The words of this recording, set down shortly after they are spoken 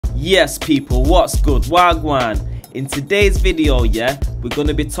Yes people, what's good? Wagwan. In today's video, yeah, we're going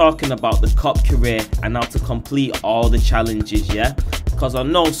to be talking about the cop career and how to complete all the challenges, yeah, because I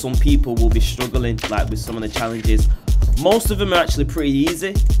know some people will be struggling like with some of the challenges. Most of them are actually pretty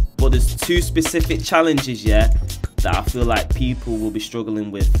easy, but there's two specific challenges, yeah, that I feel like people will be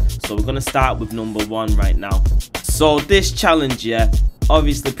struggling with. So we're going to start with number one right now. So this challenge, yeah,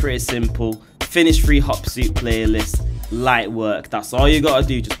 obviously pretty simple. Finish 3 hop suit playlists, light work. That's all you gotta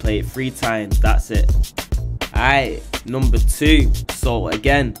do, just play it 3 times, that's it. Alright, number 2. So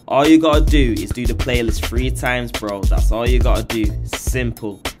again, all you gotta do is do the playlist 3 times, bro. That's all you gotta do,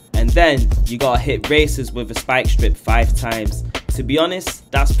 simple. And then you gotta hit races with a spike strip 5 times. To be honest,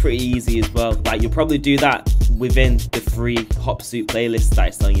 that's pretty easy as well. Like, you'll probably do that within the 3 hop suit playlists that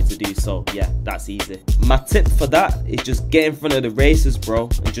it's telling you to do. So yeah, that's easy. My tip for that is just get in front of the racers, bro,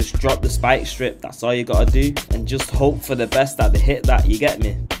 and just drop the spike strip. That's all you gotta do, and just hope for the best that they hit that. You get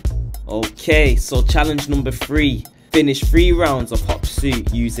me? Okay, so challenge number 3. Finish 3 rounds of hop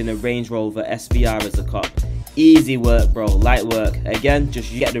suit using a Range Rover SVR as a cop. Easy work, bro, light work. Again,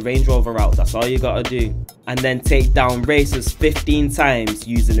 just get the Range Rover out, that's all you gotta do. And then take down racers 15 times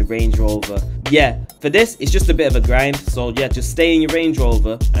using the Range Rover. Yeah, for this, it's just a bit of a grind. So yeah, just stay in your Range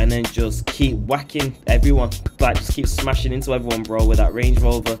Rover and then just keep whacking everyone. Like, just keep smashing into everyone, bro, with that Range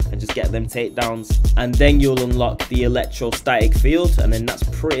Rover and just get them takedowns. And then you'll unlock the electrostatic field, and then that's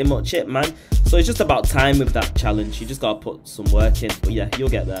pretty much it, man. So it's just about time with that challenge. You just gotta put some work in, but yeah, you'll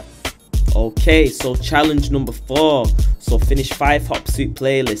get there. Okay, so challenge number 4. So finish 5 hop suit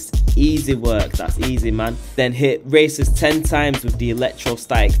playlists. Easy work, that's easy, man. Then hit races 10 times with the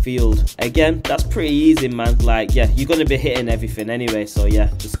electrostatic field. Again, that's pretty easy, man. Like, yeah, you're gonna be hitting everything anyway, so yeah,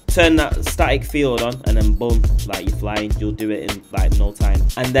 just turn that static field on and then boom, like you're flying. You'll do it in like no time.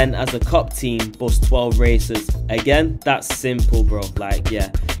 And then as a cop team, bust 12 races. Again, that's simple, bro. Like,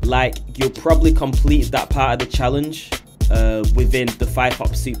 yeah, like you'll probably complete that part of the challenge within the 5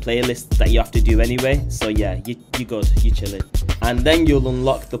 hop suit playlist that you have to do anyway. So yeah, you're good, you're chilling. And then you'll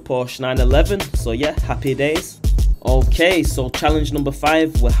unlock the Porsche 911. So yeah, happy days. Okay, so challenge number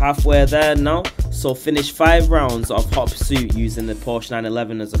 5, we're halfway there now. So finish 5 rounds of hop suit using the Porsche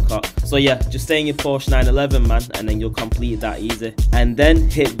 911 as a cop. So yeah, just stay in your Porsche 911, man, and then you'll complete that easy. And then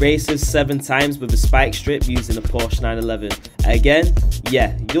hit races 7 times with a spike strip using a Porsche 911. Again,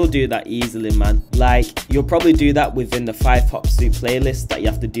 yeah, you'll do that easily, man. Like, you'll probably do that within the 5 hop suit playlist that you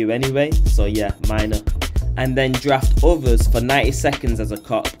have to do anyway. So yeah, minor. And then draft others for 90 seconds as a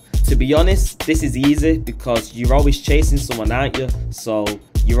cop. To be honest, this is easy because you're always chasing someone, aren't you? So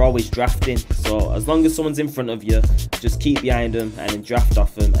you're always drafting. So as long as someone's in front of you, just keep behind them and then draft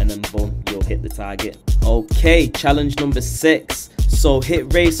off them, and then boom, you'll hit the target. Okay, challenge number 6. So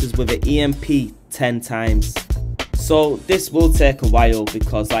hit races with an EMP 10 times. So this will take a while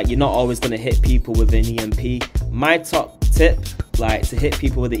because like you're not always going to hit people with an EMP. My top tip, like to hit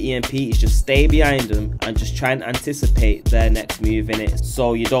people with the EMP, is just stay behind them and just try and anticipate their next move in it,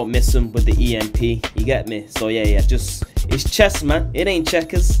 so you don't miss them with the EMP. You get me? So yeah, just it's chess, man, it ain't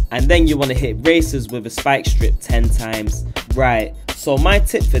checkers. And then you want to hit races with a spike strip 10 times. Right, so my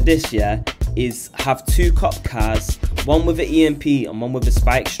tip for this, yeah, is have 2 cop cars, one with an EMP and one with a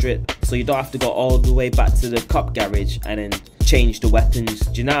spike strip, so you don't have to go all the way back to the cop garage and then change the weapons.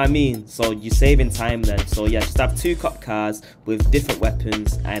 Do you know what I mean? So you're saving time then. So yeah, just have 2 cop cars with different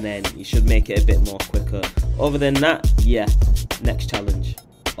weapons, and then you should make it a bit more quicker. Other than that, yeah, next challenge.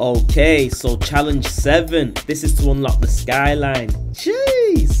 Okay, so challenge 7. This is to unlock the skyline.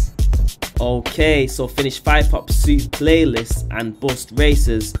 Jeez. Okay, so finish 5 hop suit playlists and bust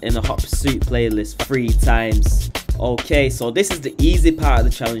races in a hop suit playlist 3 times. Okay, so this is the easy part of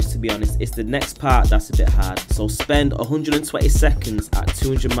the challenge, to be honest. It's the next part that's a bit hard. So spend 120 seconds at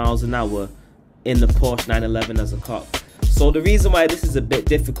 200 miles an hour in the Porsche 911 as a cop. So the reason why this is a bit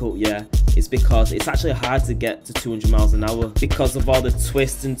difficult, yeah, is because it's actually hard to get to 200 miles an hour because of all the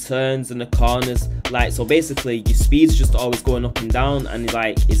twists and turns and the corners. Like, so basically your speed's just always going up and down, and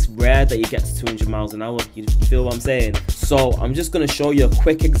like it's rare that you get to 200 miles an hour. You feel what I'm saying? So I'm just gonna show you a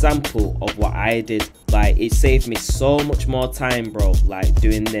quick example of what I did. Like, it saved me so much more time, bro, like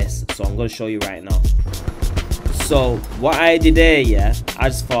doing this. So I'm gonna show you right now. So what I did there, yeah, I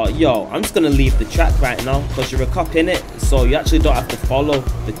just thought, yo, I'm just gonna leave the track right now because you're a cop in it, so you actually don't have to follow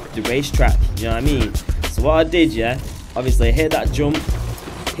the racetrack. You know what I mean? So what I did, yeah, obviously I hit that jump,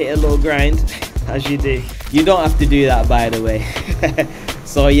 hit a little grind, as you do. You don't have to do that, by the way.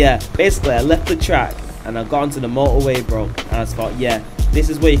 So yeah, basically I left the track and I got onto the motorway, bro, and I just thought, yeah, this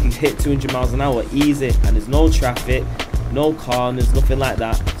is where you can hit 200 miles an hour easy, and there's no traffic. no corners, nothing like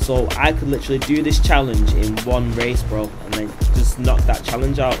that. So I could literally do this challenge in one race, bro, and then just knock that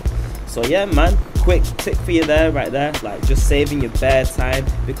challenge out. So yeah, man, quick tip for you there, right there, like just saving your bare time,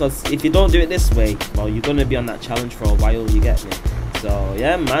 because if you don't do it this way, well, you're gonna be on that challenge for a while, you get me? So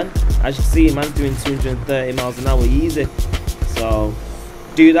yeah, man, as you see, man's doing 230 miles an hour easy. So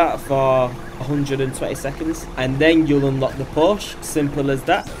do that for 120 seconds and then you'll unlock the Porsche. Simple as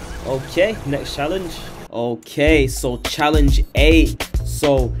that. Okay, next challenge. Okay, so challenge 8.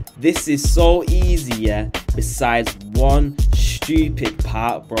 So this is so easy, yeah, besides one stupid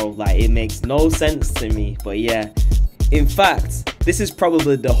part, bro. Like, it makes no sense to me, but yeah, in fact, this is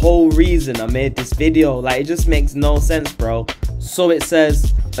probably the whole reason I made this video. Like, it just makes no sense, bro. So it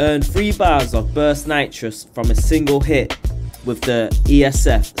says earn 3 bars of burst nitrous from a single hit with the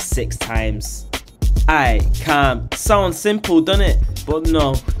ESF 6 times. Calm. Sounds simple, doesn't it? But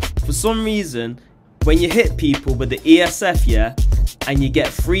no, for some reason, when you hit people with the ESF, yeah, and you get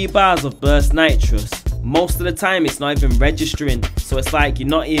 3 bars of burst nitrous, most of the time it's not even registering. So it's like you're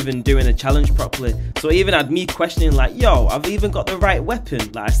not even doing the challenge properly. So it even had me questioning, like, yo, I've even got the right weapon.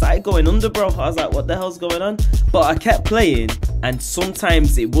 Like, I started going under, bro. I was like, what the hell's going on? But I kept playing and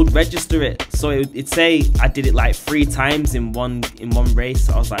sometimes it would register it. So it'd say I did it like 3 times in one race.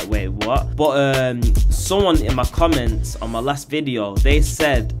 I was like, wait, what? But someone in my comments on my last video, they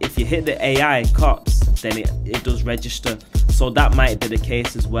said if you hit the AI cops, then it does register. So that might be the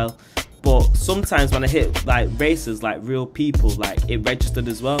case as well. But sometimes when I hit like races, like real people, like it registered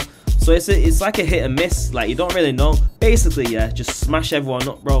as well. So it's like a hit and miss. Like, you don't really know. Basically, yeah, just smash everyone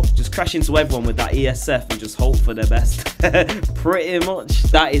up, bro. Just crash into everyone with that ESF and just hope for the best. Pretty much.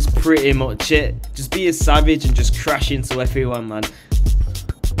 That is pretty much it. Just be a savage and just crash into everyone, man.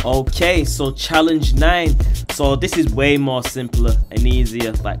 Okay, so challenge 9. So this is way more simpler and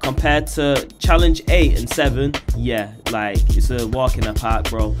easier, like compared to challenge 8 and 7. Yeah, like it's a walk in the park,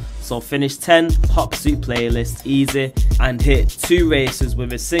 bro. So finish 10 hot pursuit playlist easy and hit 2 races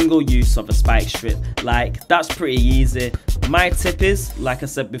with a single use of a spike strip. Like, that's pretty easy. My tip is, like I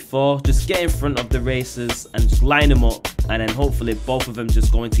said before, just get in front of the races and just line them up, and then hopefully both of them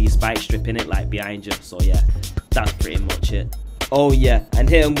just go into your spike strip in it, like behind you. So yeah, that's pretty much it. Oh yeah, and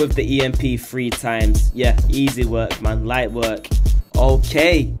hit them with the EMP 3 times. Yeah, easy work, man, light work.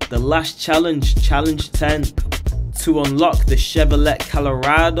 Okay, the last challenge, challenge 10, to unlock the Chevrolet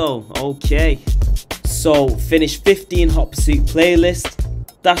Colorado. Okay, so finish 15 hot pursuit playlist.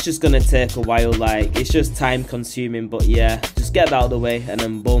 That's just gonna take a while, like it's just time consuming, but yeah, just get that out of the way and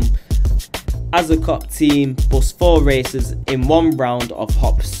then boom. As a cop team, bust 4 races in 1 round of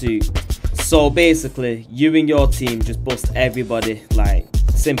hot pursuit. So basically, you and your team just bust everybody, like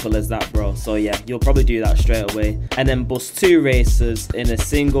simple as that, bro. So yeah, you'll probably do that straight away, and then bust 2 races in a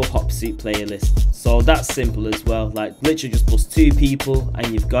single hot pursuit playlist. So that's simple as well, like literally just bust 2 people and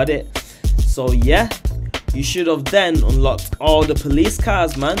you've got it. So yeah, you should have then unlocked all the police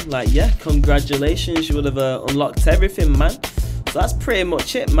cars, man. Like, yeah, congratulations, you would have unlocked everything, man. So that's pretty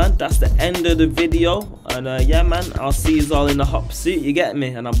much it, man. That's the end of the video. And yeah, man, I'll see you all in the hot pursuit, you get me?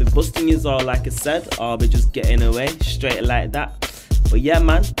 And I'll be busting you all, like I said, or I'll be just getting away straight like that. But yeah,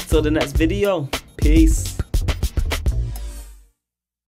 man, till the next video, peace.